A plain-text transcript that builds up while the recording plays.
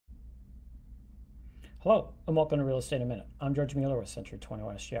Hello, and welcome to Real Estate in a Minute. I'm George Mueller with Century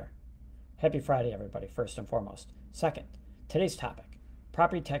 21 SGR. Happy Friday, everybody, first and foremost. Second, today's topic,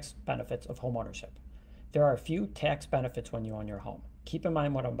 property tax benefits of homeownership. There are a few tax benefits when you own your home. Keep in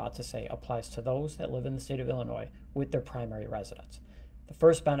mind what I'm about to say applies to those that live in the state of Illinois with their primary residence. The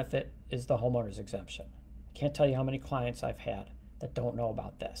first benefit is the homeowner's exemption. Can't tell you how many clients I've had that don't know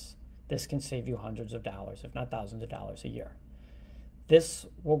about this. This can save you hundreds of dollars, if not thousands of dollars a year. This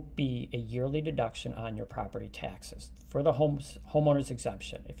will be a yearly deduction on your property taxes. For the homeowner's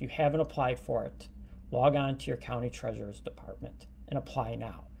exemption, if you haven't applied for it, log on to your county treasurer's department and apply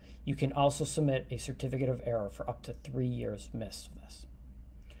now. You can also submit a certificate of error for up to 3 years missed of this.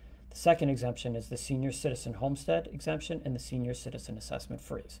 The second exemption is the senior citizen homestead exemption and the senior citizen assessment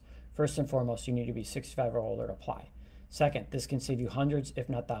freeze. First and foremost, you need to be 65 or older to apply. Second, this can save you hundreds, if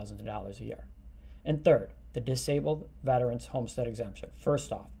not thousands of dollars a year. And third, the disabled veterans homestead exemption.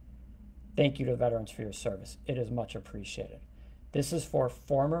 First off, thank you to veterans for your service. It is much appreciated. This is for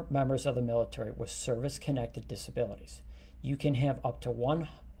former members of the military with service-connected disabilities. You can have up to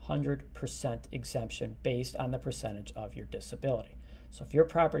 100% exemption based on the percentage of your disability. So if your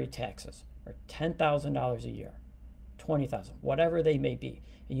property taxes are $10,000 a year, $20,000, whatever they may be,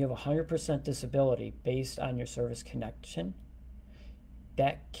 and you have 100% disability based on your service connection,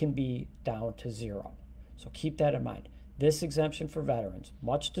 that can be down to zero. So keep that in mind. This exemption for veterans,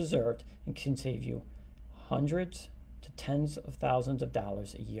 much deserved, and can save you hundreds to tens of thousands of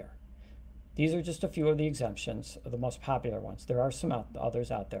dollars a year. These are just a few of the exemptions, the most popular ones. There are some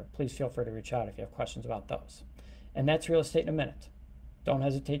others out there. Please feel free to reach out if you have questions about those. And that's Real Estate in a Minute. Don't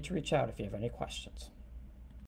hesitate to reach out if you have any questions.